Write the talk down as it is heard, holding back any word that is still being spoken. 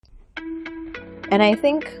And I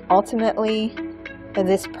think ultimately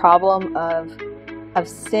this problem of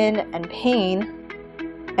sin and pain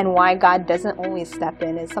and why God doesn't always step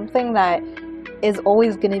in is something that is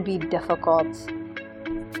always going to be difficult.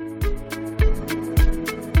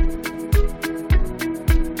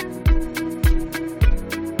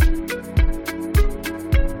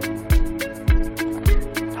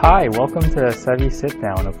 Hi, welcome to Sevi Sit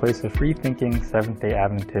Down, a place of free-thinking Seventh-day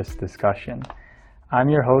Adventist discussion. I'm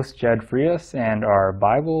your host, Jed Frias, and our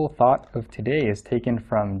Bible thought of today is taken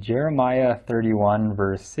from Jeremiah 31,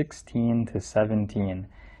 verse 16 to 17,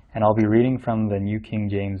 and I'll be reading from the New King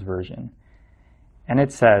James Version. And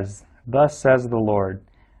it says, "Thus says the Lord,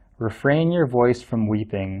 refrain your voice from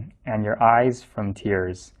weeping, and your eyes from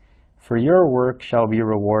tears, for your work shall be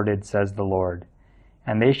rewarded, says the Lord.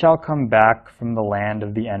 And they shall come back from the land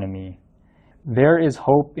of the enemy. There is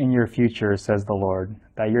hope in your future, says the Lord,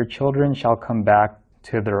 that your children shall come back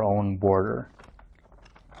to their own border."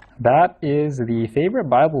 That is the favorite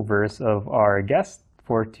Bible verse of our guest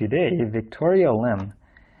for today, Victoria Lim.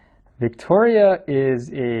 Victoria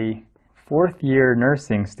is a fourth-year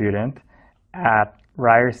nursing student at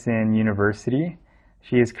Ryerson University.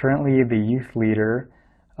 She is currently the youth leader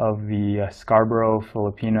of the Scarborough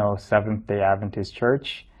Filipino Seventh-day Adventist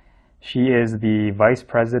Church. She is the Vice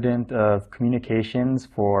President of Communications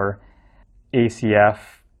for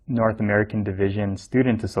ACF North American Division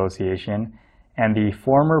Student Association and the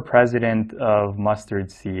former president of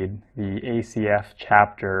Mustard Seed, the ACF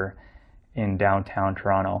chapter in downtown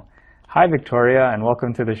Toronto. Hi, Victoria, and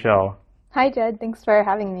welcome to the show. Hi, Jed. Thanks for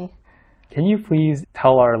having me. Can you please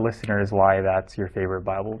tell our listeners why that's your favorite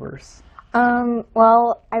Bible verse?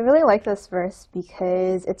 Well, I really like this verse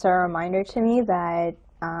because it's a reminder to me that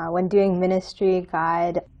when doing ministry,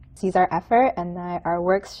 God sees our effort and that our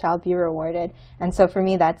works shall be rewarded. And so for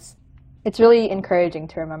me, it's really encouraging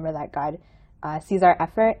to remember that God sees our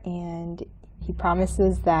effort and He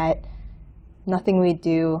promises that nothing we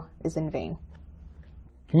do is in vain.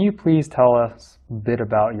 Can you please tell us a bit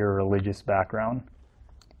about your religious background?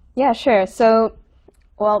 Yeah, sure. So,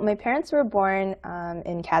 well, my parents were born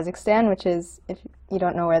in Kazakhstan, which is, if you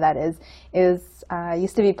don't know where that is,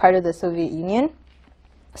 used to be part of the Soviet Union,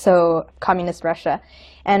 so communist Russia.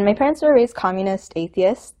 And my parents were raised communist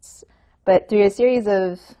atheists, but through a series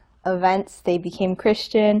of events, they became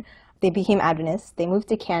Christian, they became Adventists, they moved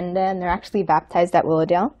to Canada, and they're actually baptized at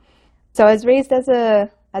Willowdale. So I was raised in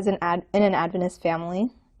an Adventist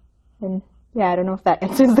family, and yeah, I don't know if that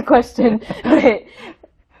answers the question, but...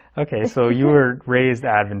 Okay, so you were raised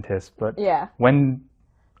Adventist, but yeah.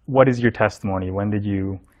 What is your testimony? When did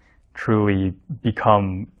you truly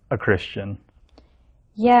become a Christian?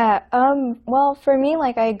 Yeah, well, for me,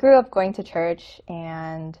 I grew up going to church,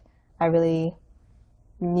 and I really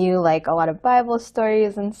knew, a lot of Bible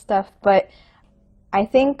stories and stuff, but I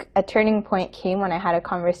think a turning point came when I had a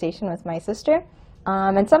conversation with my sister,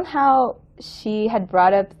 and somehow she had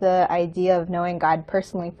brought up the idea of knowing God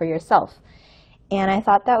personally for yourself. And I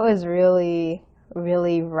thought that was really,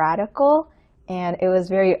 really radical, and it was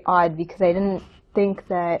very odd because I didn't think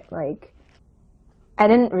that, I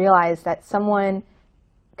didn't realize that someone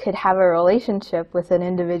could have a relationship with an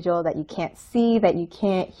individual that you can't see, that you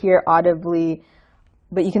can't hear audibly,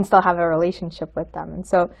 but you can still have a relationship with them. And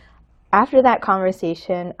so after that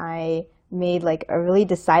conversation, I made a really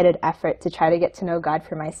decided effort to try to get to know God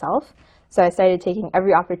for myself. So I started taking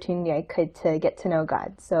every opportunity I could to get to know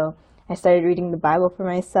God. So I started reading the Bible for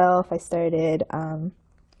myself. I started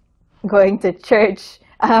going to church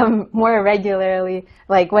more regularly,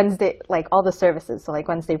 Wednesday, all the services. So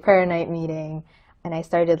Wednesday prayer night meeting. And I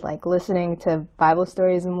started listening to Bible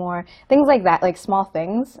stories more, things like that, small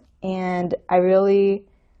things. And I really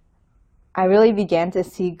began to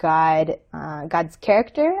see God's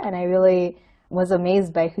character, and I really was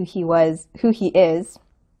amazed by who He is.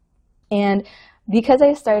 And because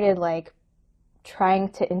I started trying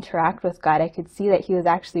to interact with God, I could see that He was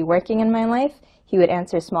actually working in my life. He would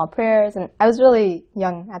answer small prayers, and I was really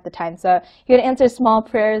young at the time, so He would answer small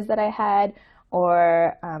prayers that I had,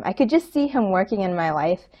 or I could just see Him working in my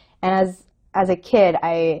life. And as a kid,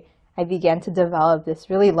 I began to develop this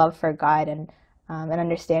really love for God and an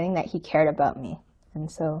understanding that He cared about me. And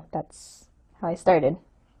so that's how I started.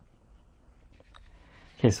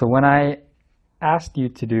 Okay, so when I asked you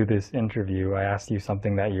to do this interview, I asked you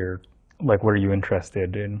something that what are you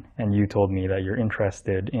interested in? And you told me that you're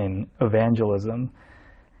interested in evangelism.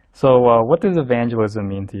 So what does evangelism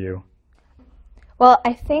mean to you? Well,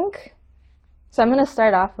 so I'm going to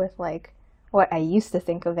start off with what I used to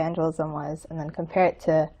think evangelism was and then compare it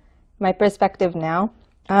to my perspective now.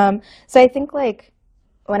 So I think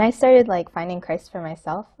when I started like finding Christ for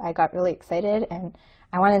myself, I got really excited and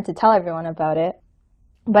I wanted to tell everyone about it.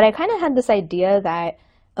 But I kind of had this idea that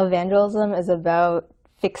evangelism is about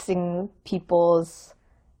fixing people's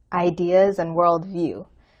ideas and worldview.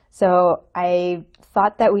 So I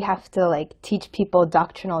thought that we have to like teach people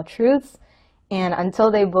doctrinal truths, and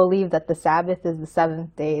until they believe that the Sabbath is the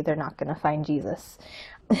seventh day, they're not going to find Jesus.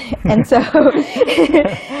 And so,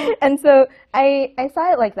 and so I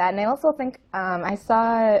saw it like that, and I also think I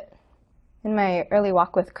saw in my early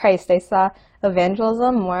walk with Christ, I saw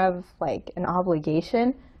evangelism more of like an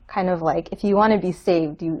obligation, kind of like if you want to be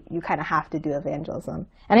saved, you kind of have to do evangelism.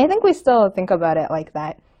 And I think we still think about it like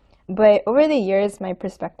that. But over the years, my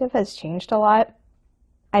perspective has changed a lot.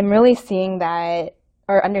 I'm really seeing that,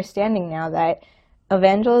 or understanding now, that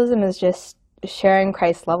evangelism is just sharing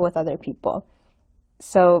Christ's love with other people.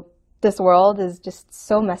 So this world is just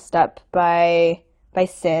so messed up by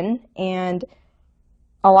sin, and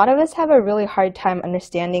a lot of us have a really hard time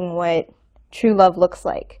understanding what true love looks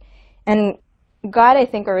like. And God, I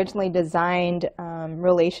think, originally designed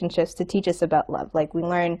relationships to teach us about love. Like we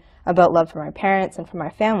learn about love from our parents and from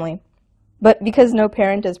our family. But because no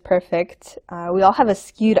parent is perfect, we all have a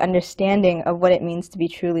skewed understanding of what it means to be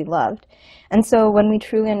truly loved. And so when we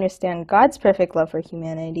truly understand God's perfect love for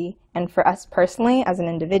humanity and for us personally as an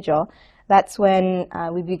individual, that's when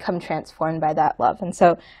we become transformed by that love. And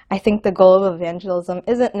so I think the goal of evangelism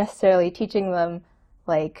isn't necessarily teaching them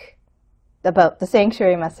like about the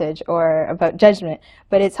sanctuary message or about judgment,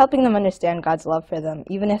 but it's helping them understand God's love for them,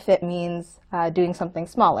 even if it means doing something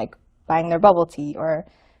small, like buying their bubble tea or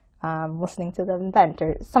listening to them vent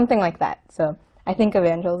or something like that. So I think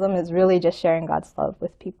evangelism is really just sharing God's love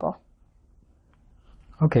with people.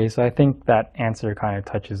 Okay, so I think that answer kind of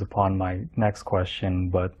touches upon my next question,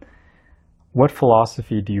 but what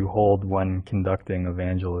philosophy do you hold when conducting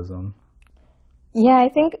evangelism? Yeah, I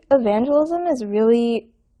think evangelism is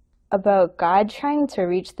really about God trying to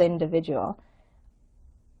reach the individual.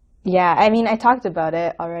 Yeah, I mean, I talked about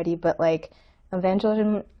it already, but like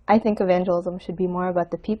evangelism, I think evangelism should be more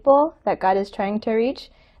about the people that God is trying to reach,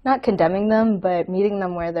 not condemning them, but meeting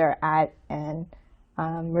them where they're at and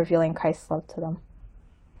revealing Christ's love to them.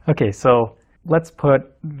 Okay, so let's put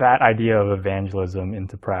that idea of evangelism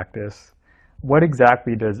into practice. What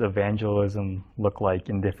exactly does evangelism look like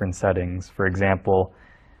in different settings? For example,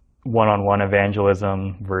 one-on-one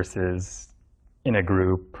evangelism versus in a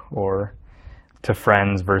group, or to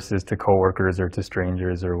friends versus to coworkers or to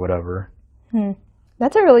strangers or whatever?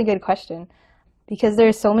 That's a really good question, because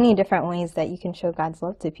there's so many different ways that you can show God's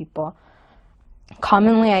love to people.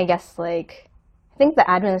 Commonly, I guess, like, I think the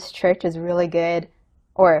Adventist church is really good,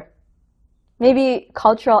 or maybe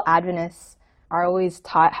cultural Adventists are always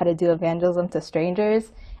taught how to do evangelism to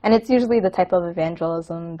strangers, and it's usually the type of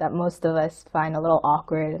evangelism that most of us find a little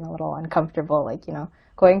awkward and a little uncomfortable, like, you know,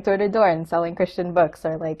 going door to door and selling Christian books,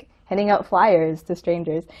 or like handing out flyers to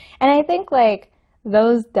strangers. And I think like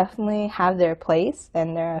those definitely have their place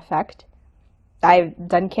and their effect. I've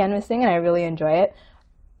done canvassing and I really enjoy it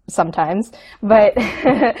sometimes, but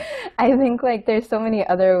I think like there's so many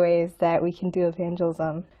other ways that we can do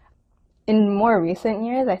evangelism. In more recent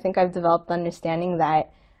years, I think I've developed the understanding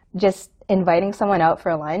that just inviting someone out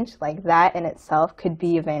for lunch, like that in itself could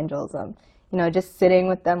be evangelism. You know, just sitting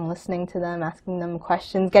with them, listening to them, asking them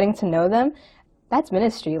questions, getting to know them, that's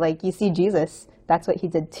ministry. Like you see Jesus, that's what he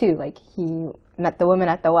did too. Like he met the woman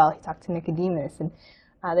at the well, he talked to Nicodemus, and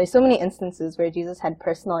there's so many instances where Jesus had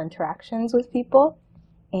personal interactions with people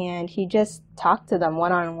and he just talked to them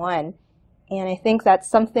one-on-one. And I think that's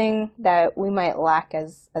something that we might lack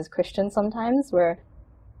as Christians sometimes, where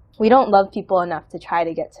we don't love people enough to try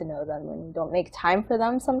to get to know them, and we don't make time for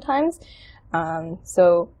them sometimes.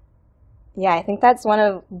 So yeah, I think that's one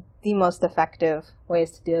of the most effective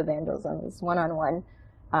ways to do evangelism, is one-on-one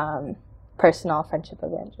personal friendship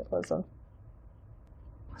evangelism.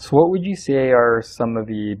 So what would you say are some of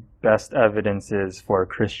the best evidences for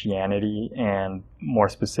Christianity and more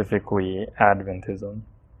specifically Adventism?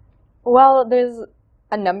 Well, there's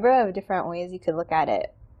a number of different ways you could look at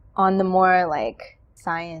it. On the more like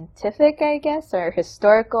scientific, I guess, or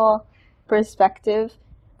historical perspective,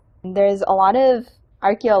 there's a lot of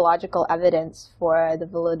archaeological evidence for the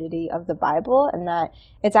validity of the Bible, and that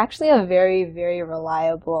it's actually a very, very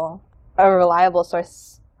reliable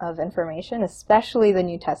source of information, especially the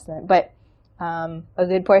New Testament. But a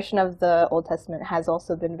good portion of the Old Testament has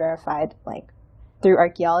also been verified, like through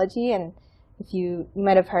archaeology. And if you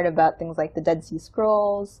might have heard about things like the Dead Sea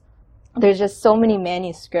Scrolls, there's just so many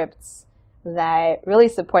manuscripts that really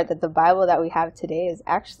support that the Bible that we have today is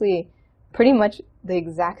actually pretty much the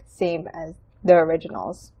exact same as the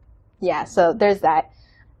originals. Yeah, so there's that.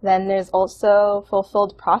 then there's also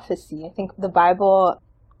fulfilled prophecy. I think the Bible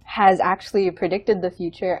has actually predicted the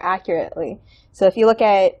future accurately. So if you look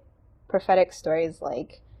at prophetic stories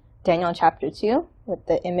like Daniel chapter 2 with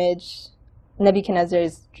the image,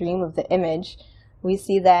 Nebuchadnezzar's dream of the image, we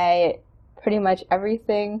see that pretty much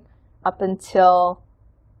everything up to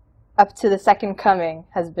the second coming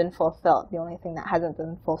has been fulfilled. The only thing that hasn't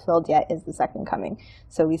been fulfilled yet is the second coming.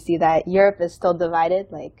 So we see that Europe is still divided,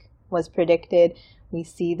 like was predicted. We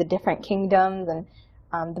see the different kingdoms,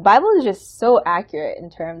 and the Bible is just so accurate in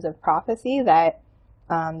terms of prophecy that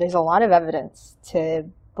there's a lot of evidence to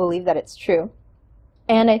believe that it's true.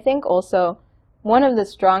 And I think also one of the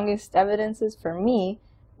strongest evidences for me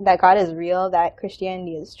that God is real, that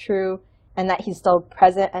Christianity is true, and that he's still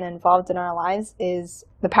present and involved in our lives is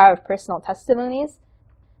the power of personal testimonies.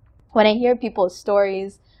 When I hear people's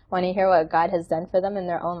stories, when I hear what God has done for them in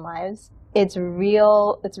their own lives, it's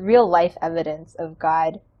real life evidence of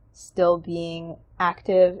God still being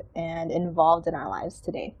active and involved in our lives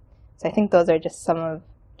today. So I think those are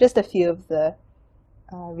just a few of the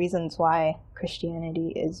reasons why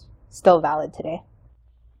Christianity is still valid today.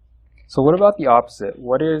 So what about the opposite?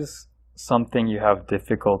 What is something you have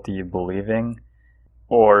difficulty believing,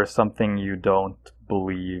 or something you don't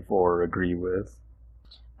believe or agree with?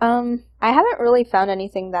 I haven't really found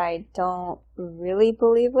anything that I don't really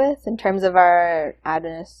believe with in terms of our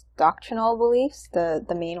Adventist doctrinal beliefs, the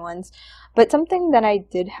main ones. But something that I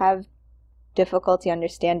did have difficulty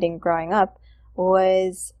understanding growing up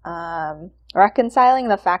was reconciling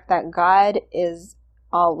the fact that God is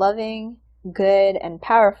all loving, good, and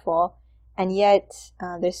powerful, and yet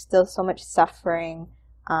there's still so much suffering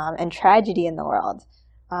and tragedy in the world.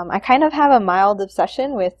 I kind of have a mild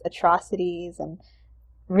obsession with atrocities and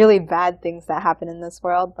really bad things that happen in this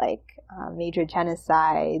world, like major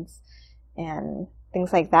genocides and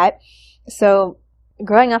things like that. So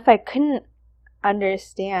growing up, I couldn't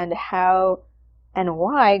understand how and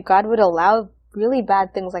why God would allow really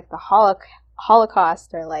bad things like the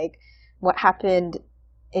Holocaust, or like what happened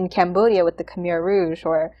in Cambodia with the Khmer Rouge,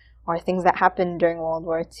 or things that happened during World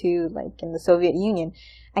War II, like in the Soviet Union.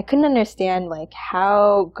 I couldn't understand like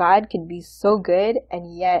how God could be so good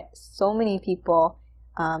and yet so many people,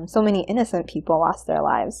 so many innocent people lost their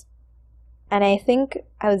lives. And I think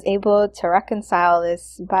I was able to reconcile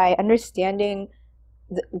this by understanding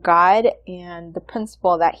God and the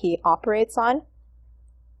principle that he operates on.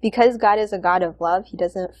 Because God is a God of love, he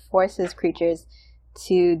doesn't force his creatures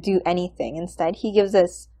to do anything. Instead, he gives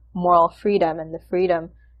us moral freedom and the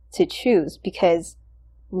freedom to choose, because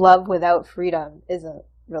love without freedom isn't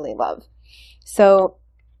really love. So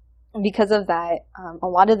because of that, a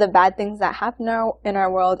lot of the bad things that happen in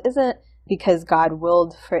our world isn't because God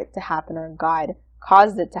willed for it to happen or God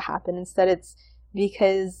caused it to happen. Instead, it's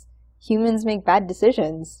because humans make bad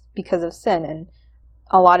decisions because of sin. And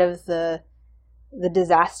a lot of the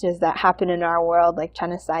disasters that happen in our world, like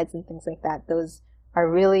genocides and things like that, those are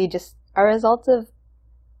really just a result of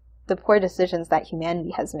the poor decisions that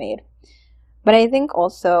humanity has made. But I think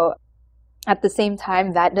also at the same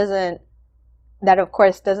time, that of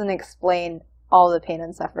course doesn't explain all the pain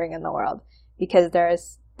and suffering in the world, because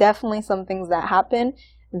there's definitely some things that happen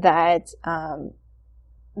that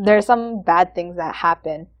there are some bad things that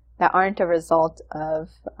happen that aren't a result of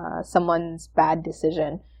someone's bad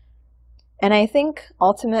decision. And I think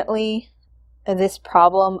ultimately this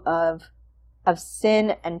problem of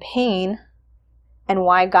sin and pain and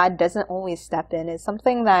why God doesn't always step in is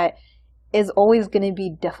something that is always going to be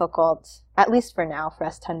difficult, at least for now, for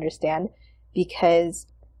us to understand, because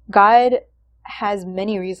God has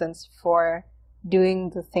many reasons for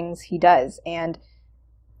doing the things he does. And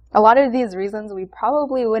a lot of these reasons we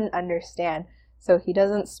probably wouldn't understand. So he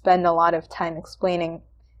doesn't spend a lot of time explaining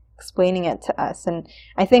it to us. And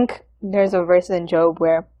I think there's a verse in Job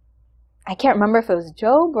where, I can't remember if it was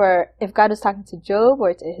Job or if God was talking to Job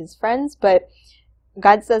or to his friends, but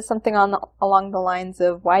God says something along the lines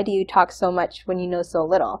of, why do you talk so much when you know so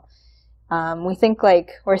little? We think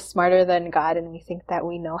like we're smarter than God, and we think that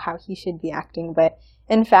we know how he should be acting. But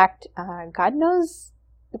in fact, God knows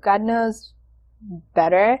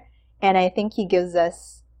better. And I think he gives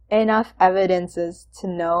us enough evidences to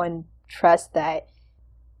know and trust that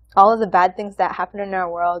all of the bad things that happen in our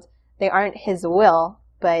world, they aren't his will,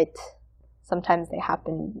 but sometimes they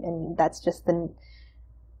happen. And that's just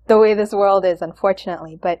the way this world is,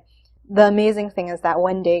 unfortunately. But the amazing thing is that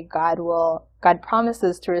one day God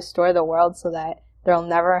promises to restore the world so that there'll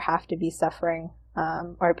never have to be suffering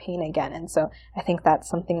or pain again. And so I think that's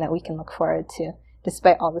something that we can look forward to,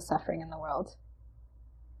 despite all the suffering in the world.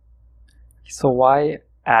 So why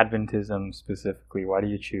Adventism specifically? Why do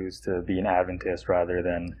you choose to be an Adventist rather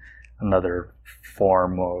than another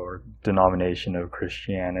form or denomination of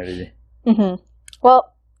Christianity? Mm-hmm.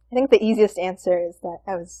 Well, I think the easiest answer is that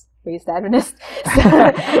I was raised Adventist.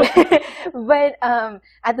 But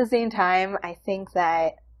at the same time, I think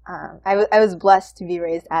that I was blessed to be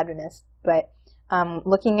raised Adventist. But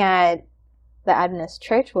looking at the Adventist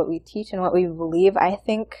Church, what we teach and what we believe, I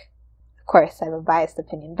think, of course, I have a biased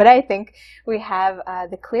opinion, but I think we have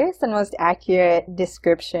the clearest and most accurate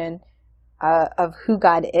description of who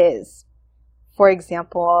God is. For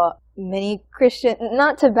example, many Christians,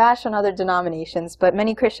 not to bash on other denominations, but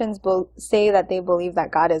many Christians say that they believe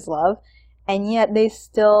that God is love, and yet they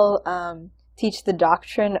still teach the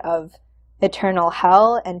doctrine of eternal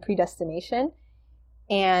hell and predestination.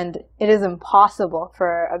 And it is impossible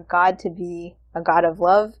for a God to be a God of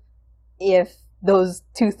love if those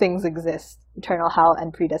two things exist, eternal hell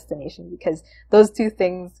and predestination, because those two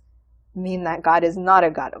things mean that God is not a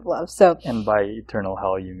God of love. So, and by eternal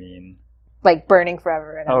hell, you mean? Like burning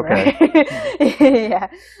forever and ever. Okay.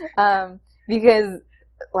 Yeah. Because,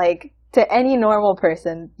 like, to any normal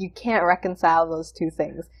person, you can't reconcile those two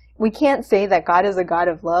things. We can't say that God is a God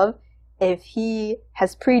of love if he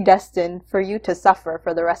has predestined for you to suffer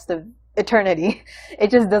for the rest of eternity.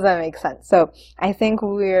 It just doesn't make sense. So I think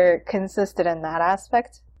we're consistent in that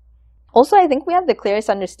aspect. Also, I think we have the clearest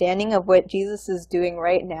understanding of what Jesus is doing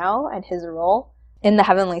right now and his role in the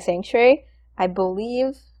heavenly sanctuary. I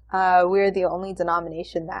believe we're the only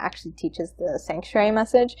denomination that actually teaches the sanctuary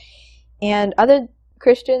message. And other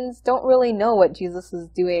Christians don't really know what Jesus is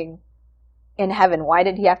doing in heaven. Why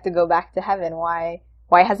did he have to go back to heaven? Why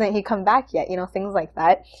hasn't he come back yet? You know, things like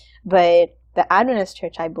that. But the Adventist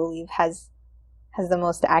Church, I believe, has the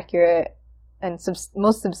most accurate and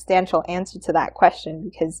most substantial answer to that question,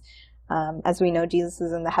 because as we know, Jesus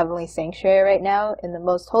is in the heavenly sanctuary right now, in the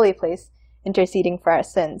most holy place, interceding for our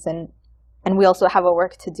sins. And we also have a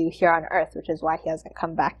work to do here on earth, which is why he hasn't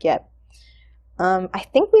come back yet. I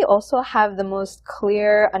think we also have the most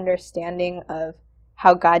clear understanding of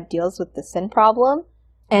how God deals with the sin problem.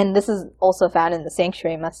 And this is also found in the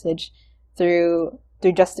sanctuary message through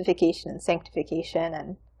justification and sanctification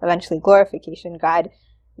and eventually glorification. God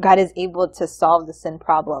is able to solve the sin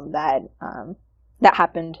problem that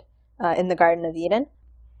happened in the Garden of Eden.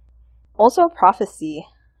 Also, prophecy.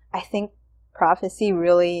 I think prophecy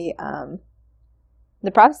really,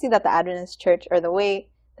 the prophecy that the Adventist Church, or the way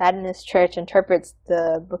the Adventist Church interprets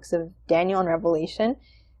the books of Daniel and Revelation,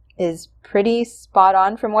 is pretty spot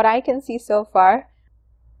on from what I can see so far.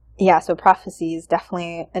 Yeah, so prophecy is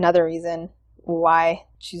definitely another reason why I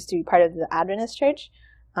choose to be part of the Adventist Church.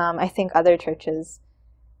 I think other churches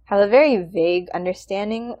have a very vague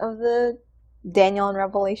understanding of the Daniel and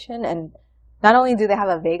Revelation, and not only do they have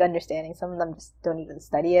a vague understanding, some of them just don't even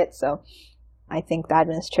study it. So I think the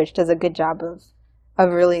Adventist Church does a good job of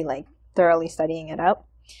really thoroughly studying it out.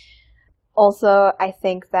 Also, I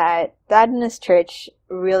think that the Adventist Church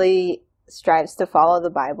really strives to follow the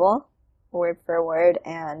Bible word for word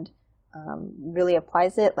and really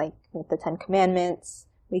applies it, like with the 10 Commandments,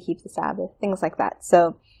 we keep the Sabbath, things like that.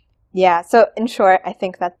 So yeah, so in short, I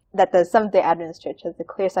think that the Seventh-day Adventist Church has the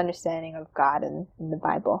clearest understanding of God in the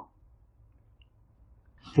Bible.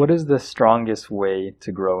 What is the strongest way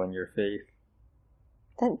to grow in your faith?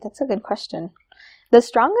 That's a good question. The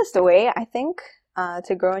strongest way, I think,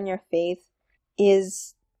 to grow in your faith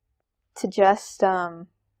is to just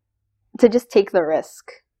take the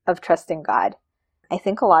risk of trusting God. I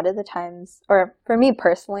think a lot of the times, or for me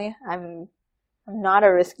personally, I'm not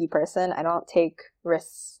a risky person. I don't take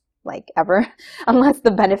risks ever. Unless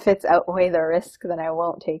the benefits outweigh the risk, then I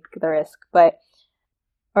won't take the risk.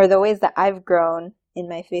 Or the ways that I've grown in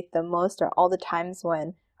my faith the most are all the times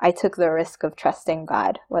when I took the risk of trusting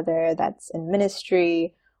God, whether that's in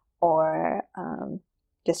ministry or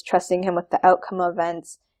just trusting him with the outcome of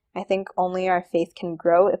events. I think only our faith can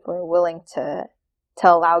grow if we're willing to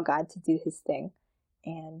allow God to do his thing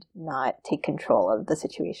and not take control of the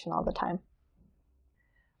situation all the time.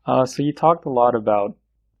 So you talked a lot about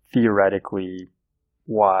theoretically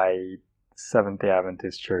why Seventh-day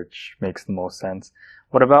Adventist Church makes the most sense.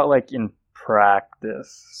 What about in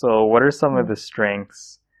practice? So what are some of the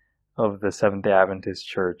strengths of the Seventh-day Adventist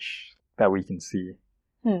Church that we can see?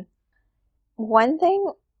 One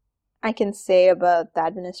thing I can say about the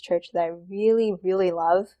Adventist Church that I really, really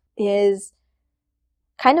love is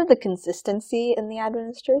kind of the consistency in the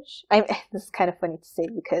Adventist Church. This is kind of funny to say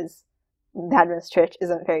because the Adventist Church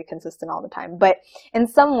isn't very consistent all the time, but in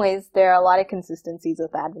some ways there are a lot of consistencies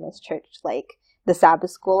with the Adventist Church, like the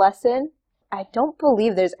Sabbath school lesson. I don't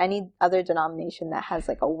believe there's any other denomination that has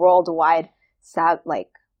a worldwide like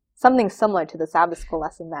something similar to the Sabbath school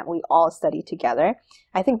lesson that we all study together.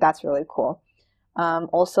 I think that's really cool.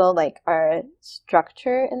 Also, like our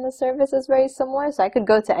structure in the service is very similar, so I could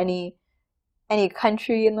go to any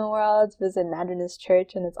country in the world, visit an Adventist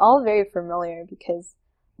church, and it's all very familiar because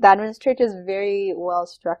the Adventist church is very well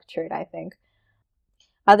structured, I think.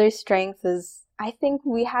 Other strength is, I think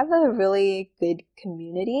we have a really good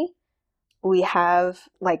community. We have,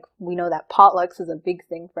 like, we know that potlucks is a big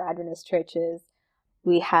thing for Adventist churches.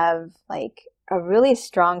 We have, like, a really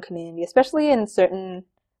strong community, especially in certain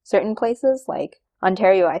places, like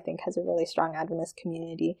Ontario, I think, has a really strong Adventist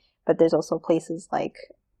community, but there's also places like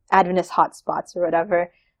Adventist hotspots or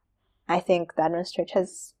whatever. I think the Adventist church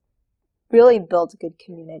has really built a good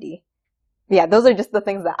community. Yeah, those are just the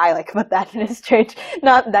things that I like about the Adventist church.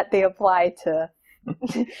 Not that they apply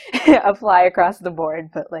across the board,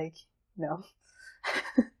 but like, no.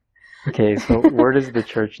 Okay, so where does the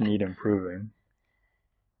church need improving?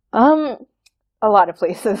 A lot of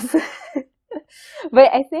places.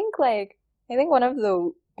 But I think one of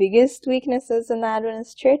the biggest weaknesses in the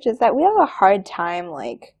Adventist church is that we have a hard time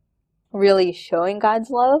like really showing God's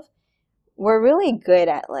love. We're really good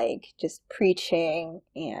at like just preaching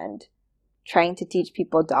and trying to teach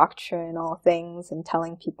people doctrinal things and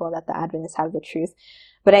telling people that the Adventists have the truth.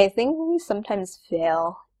 But I think we sometimes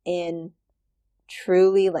fail in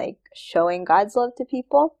truly like showing God's love to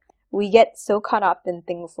people. We get so caught up in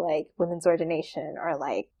things like women's ordination or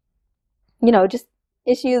like, just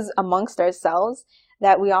issues amongst ourselves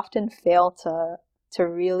that we often fail to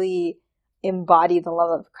really embody the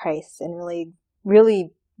love of Christ and really,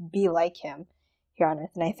 really be like him here on earth.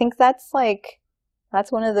 And I think that's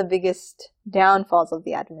one of the biggest downfalls of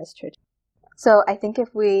the Adventist church. So I think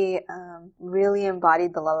if we really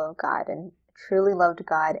embodied the love of God and truly loved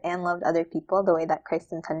God and loved other people the way that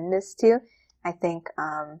Christ intended us to, I think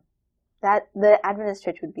that the Adventist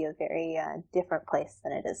church would be a very different place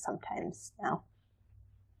than it is sometimes now.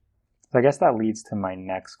 So I guess that leads to my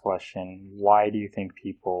next question. Why do you think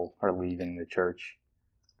people are leaving the church?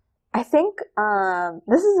 I think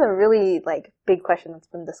this is a really like big question that's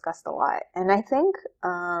been discussed a lot. And I think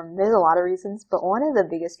there's a lot of reasons, but one of the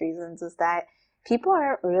biggest reasons is that people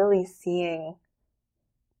aren't really seeing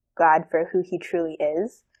God for who he truly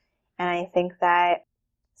is. And I think that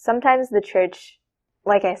sometimes the church,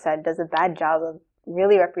 like I said, does a bad job of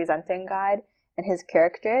really representing God and his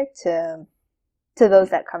character to those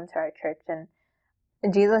that come to our church. And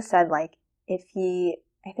Jesus said, like, I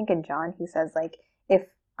think in John, he says, like, if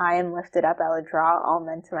I am lifted up, I will draw all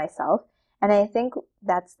men to myself. And I think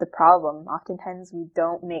that's the problem. Oftentimes we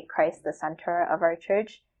don't make Christ the center of our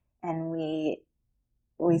church, and we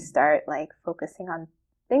start like focusing on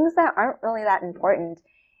things that aren't really that important,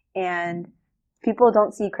 and people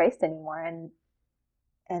don't see Christ anymore,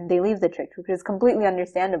 and they leave the church, which is completely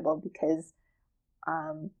understandable because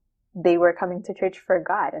they were coming to church for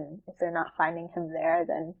God, and if they're not finding him there,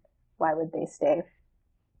 then why would they stay?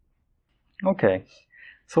 Okay,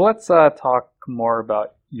 so let's talk more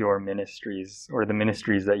about your ministries, or the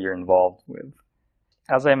ministries that you're involved with.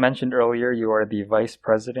 As I mentioned earlier, you are the Vice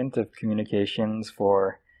President of Communications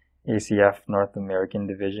for ACF North American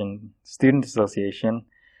Division Student Association.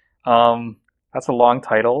 That's a long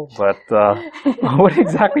title, but what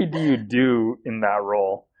exactly do you do in that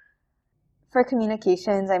role? For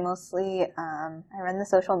communications, I mostly I run the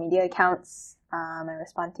social media accounts. I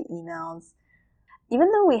respond to emails.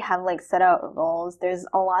 Even though we have like set out roles, there's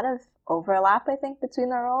a lot of overlap, I think, between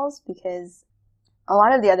the roles, because a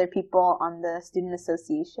lot of the other people on the student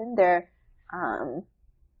association, they're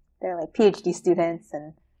like PhD students,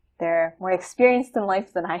 and they're more experienced in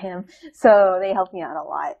life than I am, so they help me out a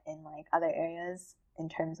lot in like other areas in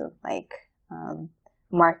terms of like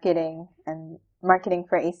marketing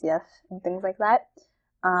for ACF and things like that.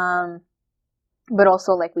 But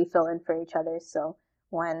also like we fill in for each other. So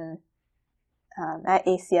when at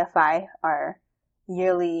ACFI, our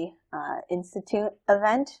yearly institute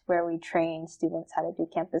event where we train students how to do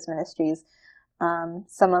campus ministries,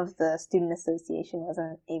 some of the student association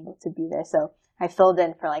wasn't able to be there, so I filled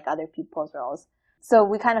in for like other people's roles. So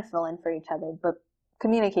we kind of fill in for each other, but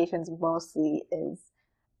communications mostly is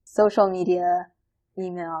social media,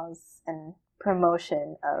 emails, and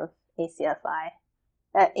promotion of ACF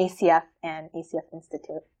and ACF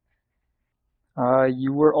Institute.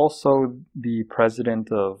 You were also the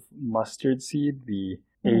president of Mustard Seed, the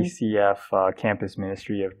ACF campus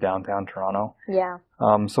ministry of downtown Toronto. Yeah.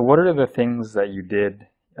 So what are the things that you did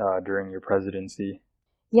during your presidency?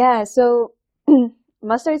 Yeah, so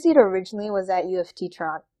Mustard Seed originally was at U of T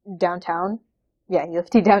Toronto downtown. Yeah, U of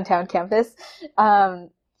T downtown campus.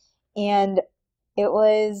 And it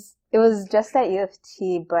was it was just at U of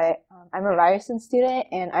T, but I'm a Ryerson student,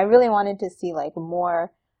 and I really wanted to see like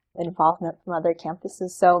more involvement from other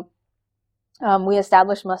campuses. So we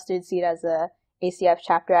established Mustard Seed as a ACF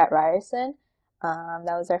chapter at Ryerson.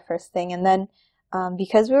 That was our first thing, and then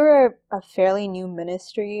because we were a fairly new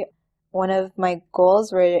ministry, one of my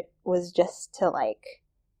goals was just to like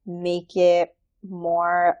make it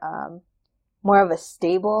more of a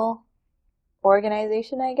stable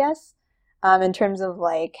organization, I guess, in terms of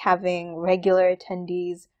like having regular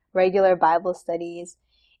attendees, regular Bible studies.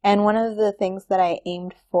 And one of the things that I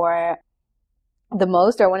aimed for the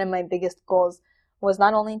most, or one of my biggest goals, was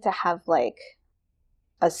not only to have like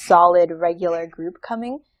a solid regular group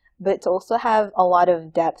coming, but to also have a lot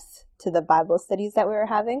of depth to the Bible studies that we were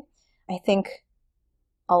having. I think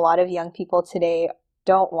a lot of young people today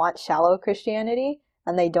don't want shallow Christianity,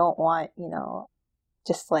 and they don't want,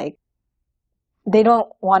 just like, they don't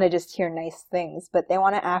want to just hear nice things, but they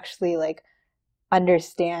want to actually like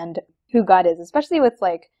understand who God is, especially with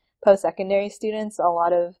like post-secondary students. A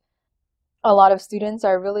lot of students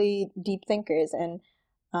are really deep thinkers, and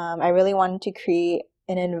I really wanted to create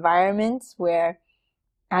an environment where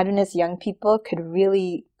Adventist young people could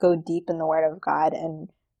really go deep in the Word of God and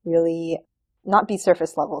really not be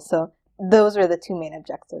surface level. So those were the two main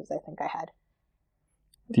objectives I think I had.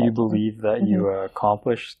 Do you believe that you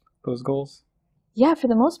accomplished those goals? Yeah, for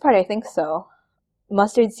the most part, I think so.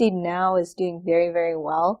 Mustard Seed now is doing very, very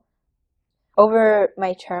well. Over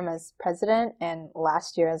my term as president and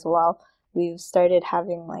last year as well, we've started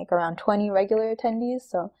having like around 20 regular attendees,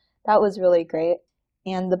 so that was really great.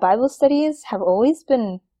 And the Bible studies have always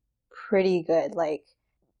been pretty good. Like,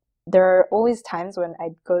 there are always times when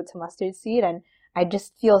I'd go to Mustard Seed and I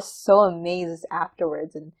just feel so amazed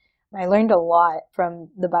afterwards. And I learned a lot from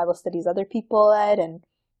the Bible studies other people led, and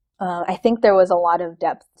I think there was a lot of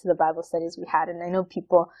depth to the Bible studies we had. And I know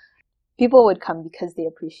people would come because they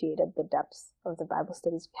appreciated the depths of the Bible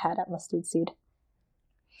studies we had at Mustard Seed.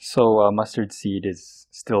 So Mustard Seed is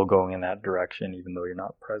still going in that direction, even though you're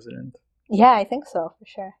not president? Yeah, I think so, for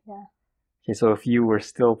sure, yeah. Okay, so if you were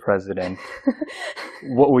still president,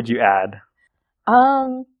 what would you add?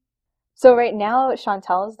 So right now,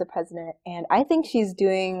 Chantal is the president, and I think she's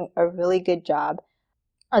doing a really good job,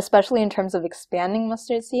 especially in terms of expanding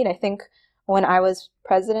Mustard Seed. I think when I was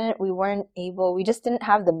president, we just didn't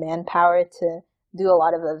have the manpower to do a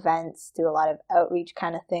lot of events, do a lot of outreach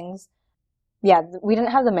kind of things. Yeah, we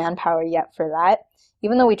didn't have the manpower yet for that,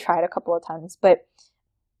 even though we tried a couple of times. But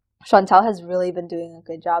Chantal has really been doing a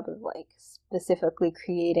good job of like specifically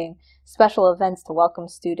creating special events to welcome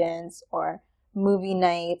students or movie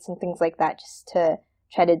nights and things like that, just to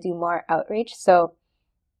try to do more outreach. So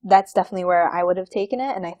that's definitely where I would have taken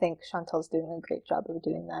it, and I think Chantal's doing a great job of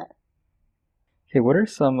doing that. Okay, what are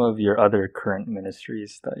some of your other current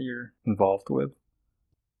ministries that you're involved with?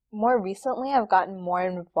 More recently, I've gotten more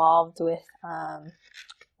involved with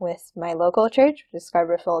my local church, which is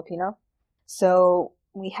Scarborough Filipino. So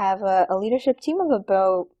we have a leadership team of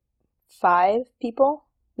about 5 people.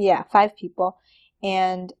 Yeah, 5 people.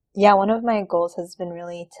 And yeah, one of my goals has been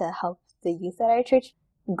really to help the youth at our church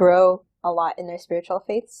grow a lot in their spiritual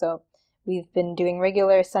faith. So we've been doing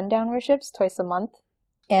regular sundown worships twice a month.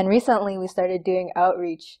 And recently we started doing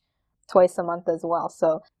outreach twice a month as well.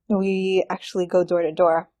 So we actually go door to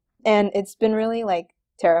door. And it's been really like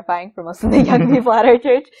terrifying for most of the young people at our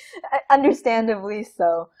church, understandably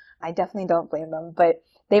so. I definitely don't blame them. But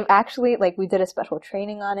they've actually, like, we did a special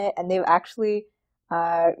training on it, and they've actually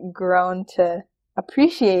grown to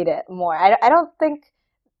appreciate it more. I don't think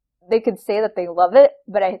they could say that they love it,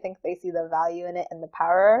 but I think they see the value in it and the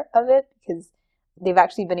power of it, because they've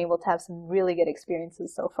actually been able to have some really good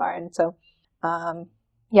experiences so far. And so,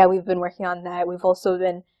 yeah, we've been working on that. We've also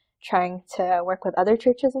been trying to work with other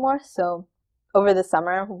churches more. So over the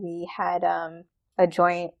summer, we had a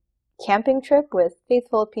joint camping trip with Faith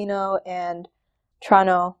Filipino and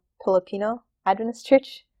Toronto Filipino Adventist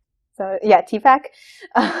Church. So yeah, TPAC.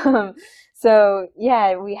 So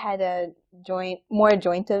yeah, we had more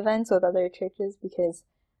joint events with other churches, because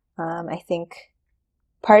I think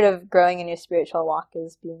part of growing in your spiritual walk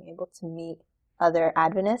is being able to meet other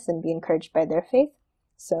Adventists and be encouraged by their faith.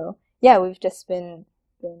 So yeah, we've just been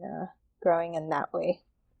growing in that way.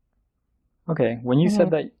 Okay, when you said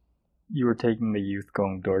that you were taking the youth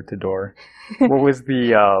going door to door, what was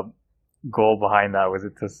the goal behind that? Was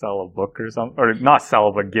it to sell a book or something? Or not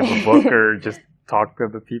sell, but give a book, or just talk to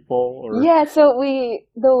the people? Or? Yeah, so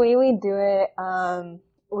the way we do it,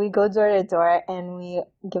 we go door to door and we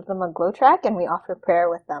give them a glow track and we offer prayer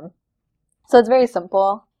with them. So it's very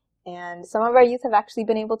simple. And some of our youth have actually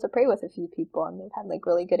been able to pray with a few people, and they've had like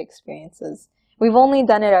really good experiences. We've only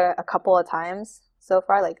done it a couple of times so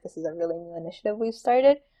far. Like, this is a really new initiative we've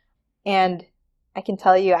started. And I can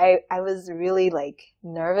tell you, I was really like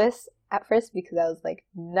nervous at first because I was like,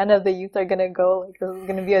 none of the youth are gonna go. Like, this is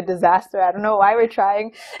gonna be a disaster. I don't know why we're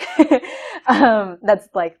trying. That's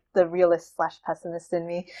like the realist / pessimist in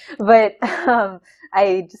me. But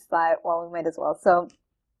I just thought, well, we might as well. So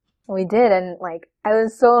we did, and like I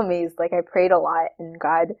was so amazed. Like, I prayed a lot, and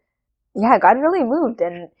God really moved,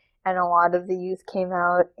 and a lot of the youth came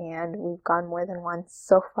out, and we've gone more than once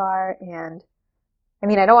so far. And I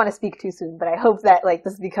mean, I don't want to speak too soon, but I hope that like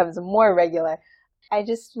this becomes more regular. I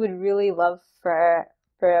just would really love for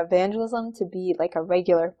evangelism to be like a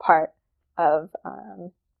regular part of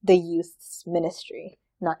the youth's ministry,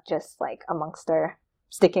 not just like amongst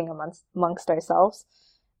ourselves.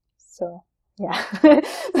 So yeah,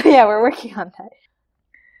 yeah, we're working on that.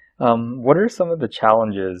 What are some of the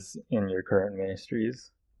challenges in your current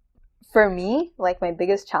ministries? For me, like my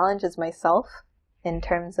biggest challenge is myself in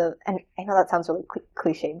terms of, and I know that sounds really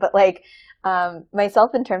cliche, but like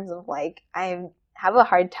myself in terms of like I have a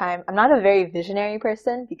hard time. I'm not a very visionary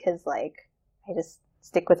person because like I just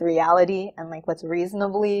stick with reality and like what's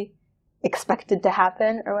reasonably expected to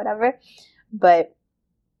happen or whatever. But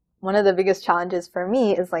one of the biggest challenges for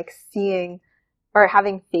me is like seeing or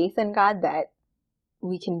having faith in God that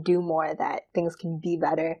we can do more, that things can be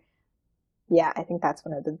better. Yeah, I think that's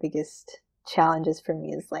one of the biggest challenges for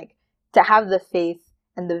me is like to have the faith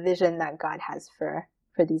and the vision that God has for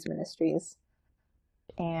these ministries.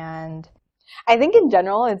 And I think in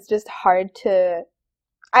general, it's just hard to,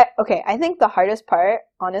 I think the hardest part,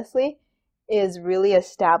 honestly, is really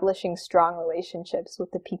establishing strong relationships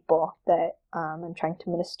with the people that I'm trying to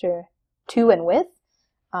minister to and with.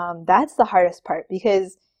 That's the hardest part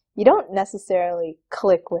because you don't necessarily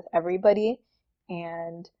click with everybody,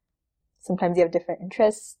 and sometimes you have different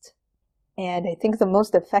interests. And I think the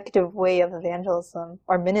most effective way of evangelism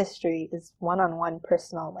or ministry is one-on-one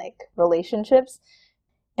personal like relationships.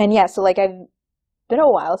 And yeah, so like I've been a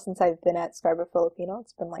while since I've been at Scarborough Filipino.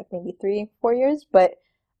 It's been like maybe 3-4 years, but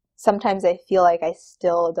sometimes I feel like I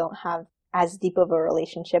still don't have as deep of a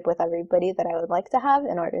relationship with everybody that I would like to have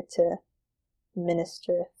in order to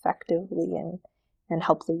minister effectively and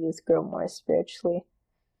help the youth grow more spiritually.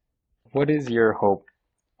 What is your hope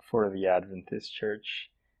for the Adventist Church?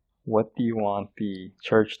 What do you want the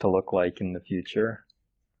church to look like in the future?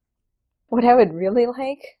 What I would really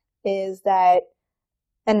like is that,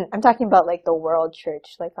 and I'm talking about like the world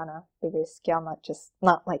church, like on a bigger scale,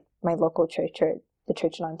 not like my local church or the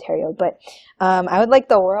church in Ontario, but I would like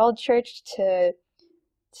the world church to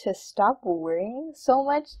stop worrying so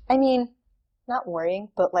much. I mean, not worrying,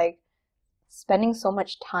 but like spending so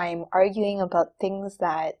much time arguing about things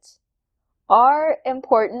that are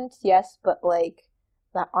important, yes, but like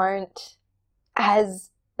that aren't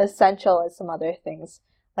as essential as some other things.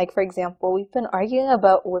 Like, for example, we've been arguing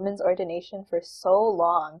about women's ordination for so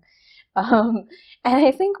long. And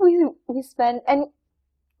I think we spend, and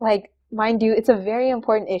like, mind you, it's a very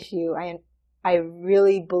important issue. I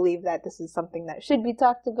really believe that this is something that should be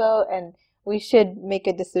talked about and we should make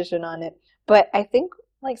a decision on it. But I think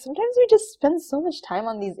like sometimes we just spend so much time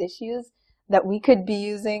on these issues that we could be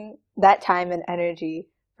using that time and energy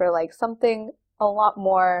for like something a lot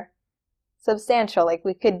more substantial. Like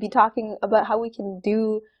we could be talking about how we can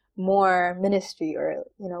do more ministry, or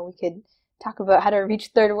we could talk about how to reach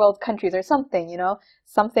third world countries or something,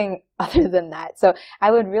 something other than that. So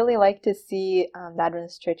I would really like to see the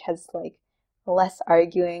Adventist Church has like less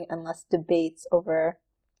arguing and less debates over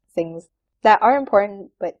things that are important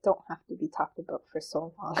but don't have to be talked about for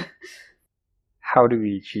so long. How do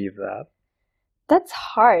we achieve that? That's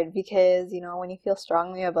hard because, when you feel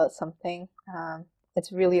strongly about something,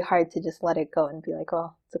 it's really hard to just let it go and be like,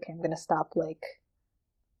 oh, it's okay, I'm going to stop. Like,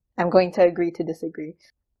 I'm going to agree to disagree.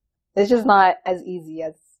 It's just not as easy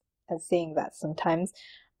as saying that sometimes.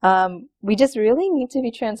 We just really need to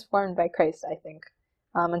be transformed by Christ, I think.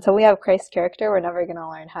 Until we have Christ's character, we're never going to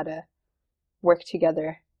learn how to work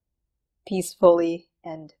together peacefully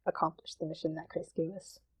and accomplish the mission that Christ gave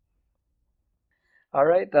us. All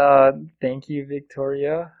right. Thank you,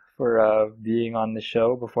 Victoria, for being on the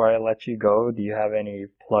show. Before I let you go, do you have any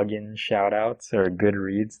plug-in shout-outs or good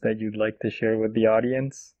reads that you'd like to share with the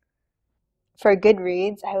audience? For good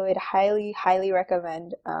reads, I would highly, highly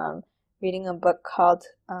recommend reading a book called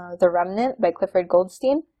The Remnant by Clifford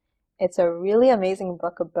Goldstein. It's a really amazing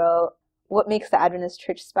book about what makes the Adventist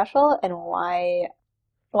Church special and why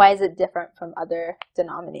is it different from other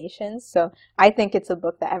denominations. So I think it's a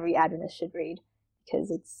book that every Adventist should read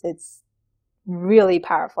because it's really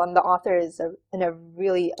powerful, and the author is a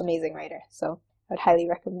really amazing writer. So I would highly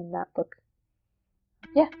recommend that book.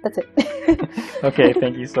 Yeah, that's it. Okay,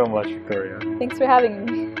 thank you so much, Victoria. Thanks for having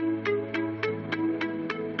me.